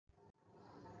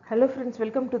Hello friends,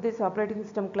 welcome to this operating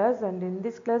system class, and in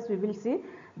this class we will see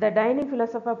the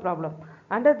Dining-Philosopher problem.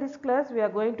 Under this class we are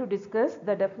going to discuss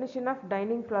the definition of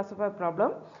Dining-Philosopher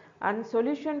problem and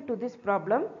solution to this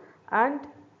problem and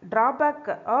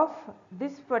drawback of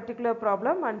this particular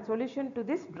problem and solution to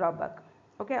this drawback.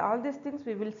 Okay, all these things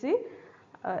we will see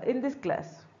in this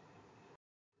class.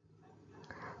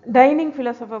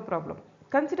 Dining-Philosopher problem.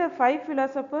 Consider 5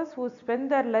 philosophers who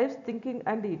spend their lives thinking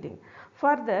and eating.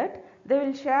 For that, they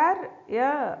will share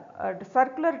a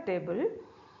circular table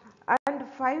and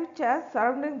 5 chairs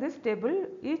surrounding this table.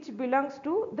 Each belongs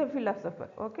to the philosopher.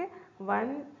 Okay,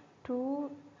 1,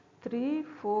 2, 3,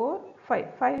 4, 5.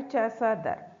 5 chairs are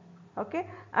there. Okay,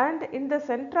 and in the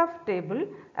center of table,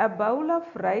 a bowl of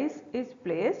rice is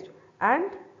placed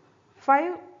and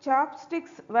 5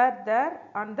 chopsticks were there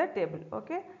on the table.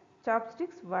 Okay,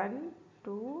 chopsticks 1,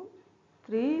 2,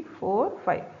 3, 4,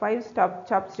 5. 5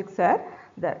 chopsticks are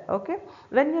there. Okay,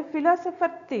 when a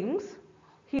philosopher thinks,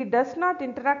 he does not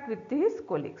interact with his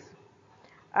colleagues,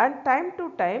 and time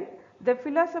to time the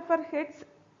philosopher gets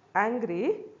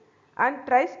angry and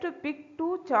tries to pick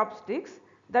 2 chopsticks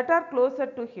that are closer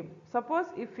to him. Suppose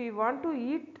if he want to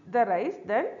eat the rice,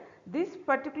 then this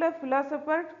particular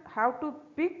philosopher have to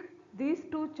pick these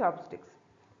 2 chopsticks.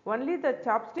 Only the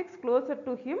chopsticks closer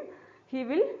to him, he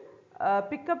will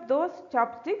pick up those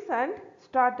chopsticks and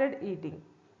started eating.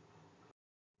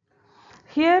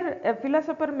 Here a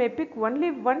philosopher may pick only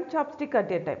 1 chopstick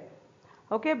at a time.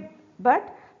 Okay,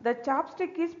 but the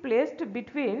chopstick is placed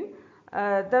between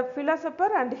the philosopher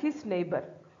and his neighbor.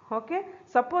 Okay,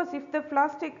 suppose if the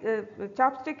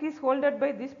chopstick is holded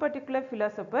by this particular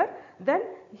philosopher, then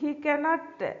he cannot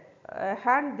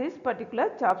hand this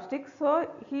particular chopstick, so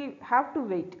he have to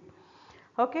wait.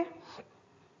 Okay,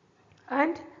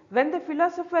 and when the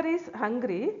philosopher is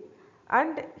hungry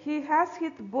and he has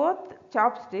his both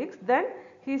chopsticks, then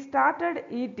he started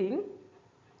eating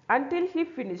until he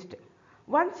finished.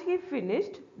 Once he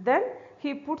finished, then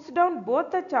he puts down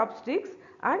both the chopsticks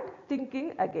and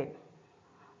thinking again.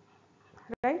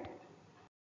 Right?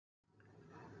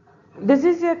 This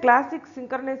is a classic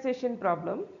synchronization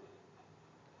problem.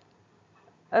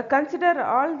 Consider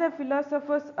all the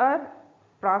philosophers are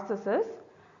processes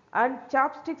and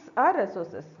chopsticks are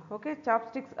resources. Okay,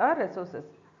 chopsticks are resources.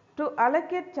 To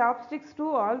allocate chopsticks to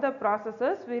all the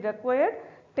processes, we required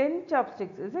 10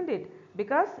 chopsticks, isn't it?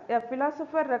 Because a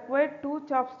philosopher required 2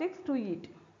 chopsticks to eat.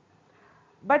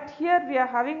 But here we are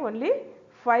having only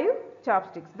 5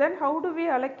 chopsticks. Then how do we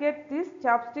allocate these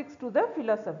chopsticks to the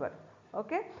philosopher?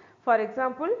 Okay. For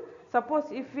example, suppose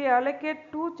if we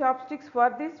allocate 2 chopsticks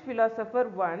for this philosopher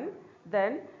 1,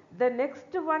 then the next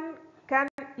one can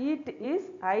eat is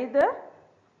either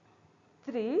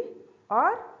 3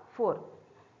 or 4.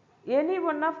 Any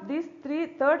one of these 3,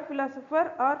 third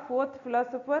philosopher or fourth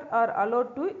philosopher are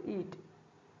allowed to eat.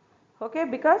 Okay,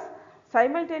 because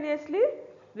simultaneously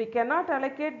we cannot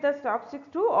allocate the chopsticks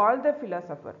to all the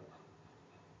philosopher.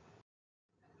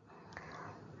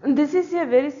 This is a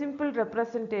very simple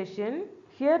representation.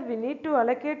 Here we need to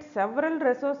allocate several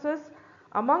resources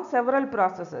among several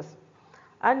processes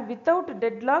and without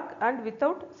deadlock and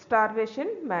without starvation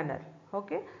manner.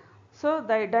 Okay, so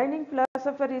the dining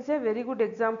philosopher is a very good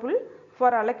example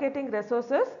for allocating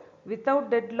resources without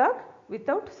deadlock,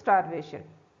 without starvation.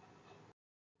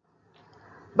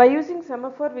 By using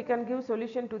semaphore, we can give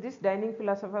solution to this dining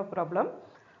philosopher problem.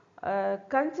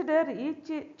 Consider each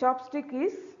chopstick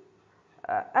is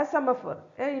a semaphore,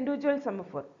 an individual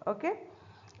semaphore. Okay.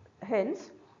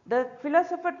 Hence, the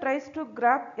philosopher tries to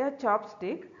grab a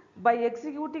chopstick by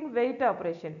executing weight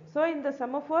operation. So, in the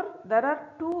semaphore, there are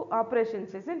 2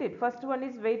 operations, isn't it? First one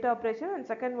is weight operation and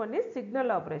second one is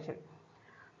signal operation.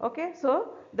 Okay. So,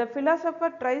 the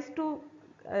philosopher tries to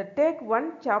take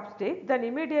 1 chopstick, then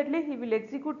immediately he will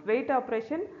execute weight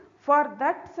operation for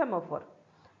that semaphore,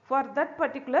 for that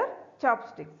particular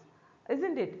chopsticks,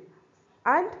 isn't it?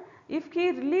 And if he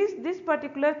release this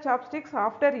particular chopsticks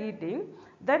after eating,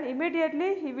 then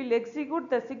immediately he will execute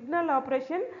the signal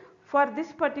operation for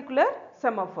this particular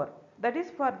semaphore, that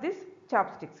is for this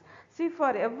chopsticks. See,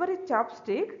 for every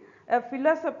chopstick a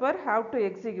philosopher have to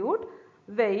execute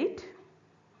weight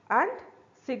and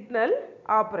signal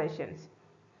operations.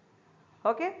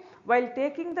 Okay, while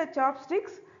taking the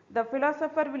chopsticks, the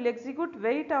philosopher will execute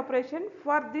weight operation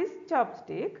for this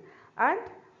chopstick, and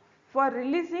for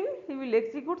releasing he will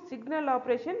execute signal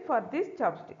operation for these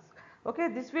chopsticks. Okay,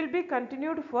 this will be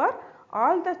continued for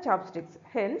all the chopsticks.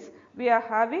 Hence, we are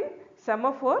having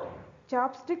semaphore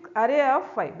chopstick array of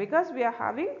 5 because we are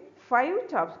having 5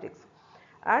 chopsticks,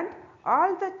 and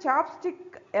all the chopstick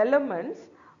elements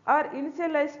are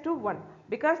initialized to 1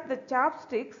 because the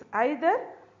chopsticks either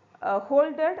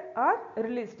holded or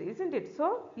released, isn't it?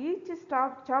 So each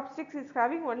chopsticks is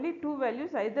having only two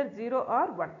values, either 0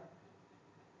 or 1.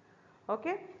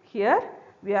 Okay, here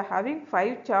we are having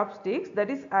 5 chopsticks, that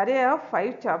is array of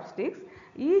 5 chopsticks.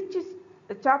 Each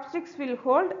chopsticks will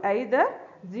hold either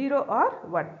 0 or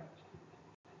 1.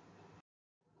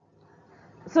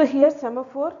 So here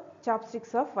semaphore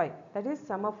chopsticks of 5, that is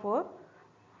semaphore,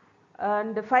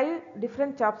 and 5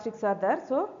 different chopsticks are there,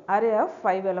 so array of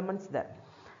 5 elements there.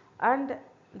 And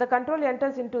the control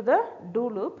enters into the do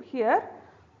loop. Here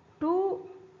 2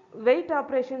 wait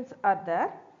operations are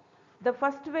there. The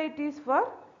first wait is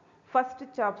for first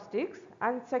chopsticks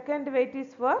and second wait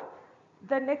is for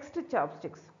the next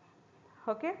chopsticks.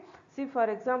 Okay, see, for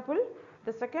example,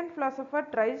 the second philosopher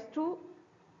tries to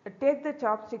take the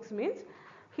chopsticks, means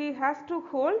he has to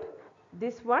hold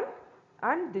this one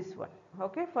and this one.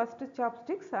 Okay, first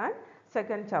chopsticks and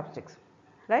second chopsticks,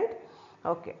 right?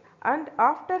 Okay, and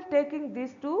after taking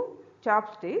these 2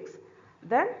 chopsticks,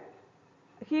 then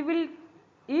he will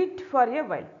eat for a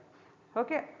while.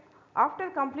 Okay, after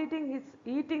completing his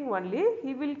eating only,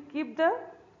 he will keep the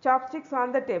chopsticks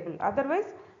on the table, otherwise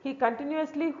he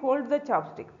continuously hold the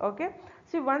chopstick. Okay,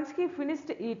 see, once he finished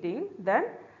eating, then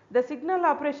the signal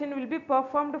operation will be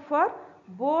performed for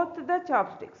both the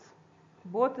chopsticks,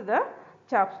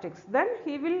 then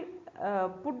he will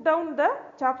put down the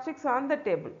chopsticks on the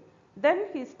table, then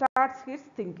he starts his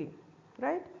thinking,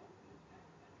 right?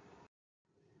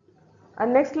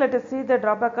 And next let us see the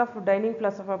drawback of dining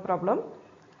philosopher problem.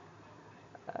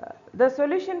 The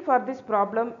solution for this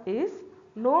problem is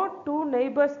no 2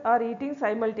 neighbors are eating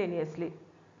simultaneously.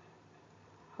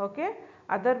 Okay,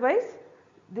 otherwise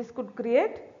this could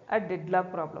create a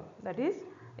deadlock problem. That is,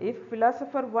 if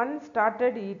philosopher 1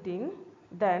 started eating,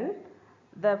 then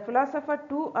the philosopher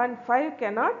 2 and 5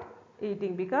 cannot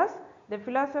eating, because the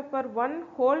philosopher 1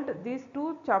 hold these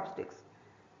 2 chopsticks,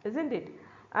 isn't it?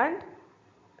 And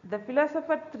the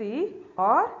philosopher 3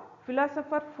 or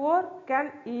philosopher 4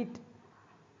 can eat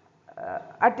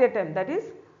at a time, that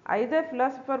is either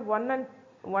philosopher 1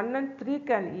 and 3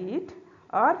 can eat,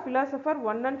 or philosopher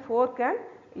 1 and 4 can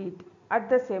eat at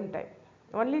the same time.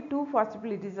 Only 2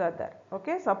 possibilities are there.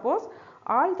 Okay, suppose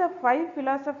all the 5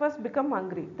 philosophers become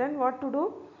hungry, then what to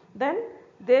do? Then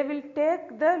they will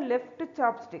take the left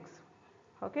chopsticks.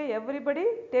 Okay, everybody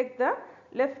take the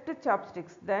left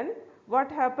chopsticks. Then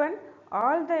what happened?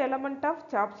 All the element of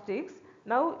chopsticks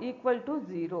now equal to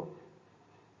 0.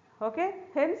 Okay,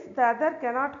 hence the other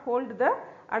cannot hold the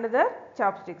another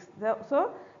chopsticks.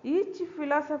 So each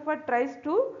philosopher tries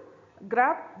to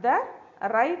grab the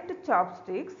right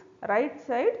chopsticks, right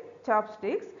side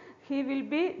chopsticks. He will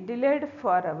be delayed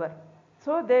forever.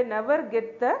 So they never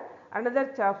get the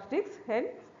another chopsticks, hence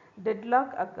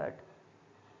deadlock occurred.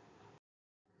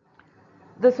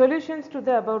 The solutions to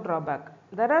the above drawback.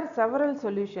 There are several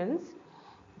solutions.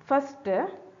 First,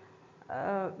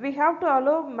 we have to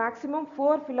allow maximum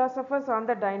 4 philosophers on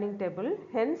the dining table,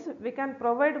 hence we can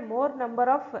provide more number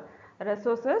of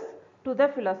resources to the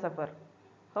philosopher.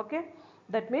 Okay,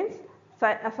 that means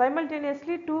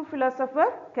simultaneously 2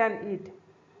 philosophers can eat,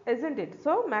 isn't it?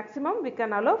 So maximum we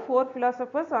can allow 4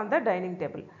 philosophers on the dining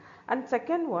table. And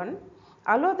second one,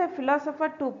 allow the philosopher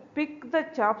to pick the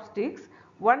chopsticks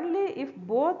only if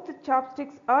both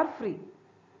chopsticks are free.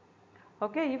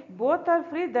 Okay, if both are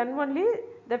free, then only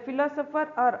the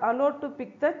philosopher are allowed to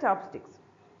pick the chopsticks.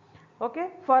 Okay,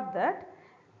 for that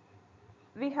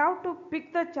we have to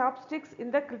pick the chopsticks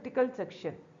in the critical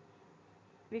section.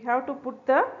 We have to put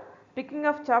the picking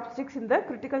of chopsticks in the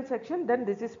critical section, then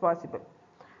this is possible.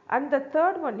 And the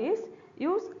third one is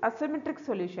use asymmetric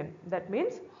solution. That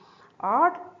means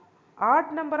odd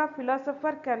number of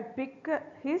philosopher can pick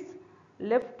his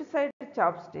left side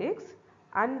chopsticks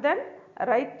and then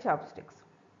right chopsticks.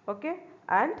 Okay,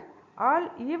 and all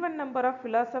even number of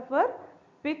philosopher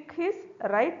pick his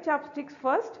right chopsticks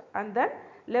first and then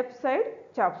left side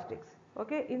chopsticks.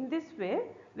 Okay, in this way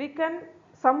we can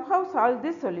somehow solve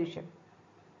this solution.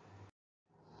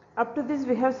 Up to this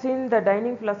we have seen the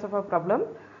dining philosopher problem,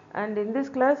 and in this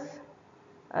class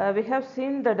we have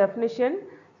seen the definition,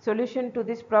 solution to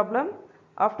this problem.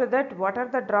 After that, what are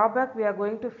the drawback we are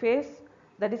going to face,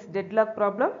 that is deadlock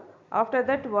problem. After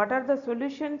that, what are the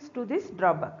solutions to this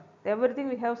drawback? Everything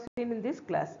we have seen in this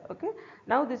class. Okay,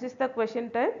 now this is the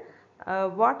question time.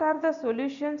 What are the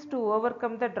solutions to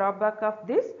overcome the drawback of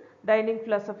this dining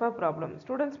philosopher problem?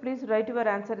 Students, please write your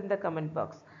answer in the comment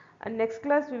box. And next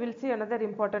class we will see another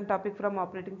important topic from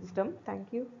operating system. Thank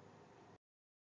you.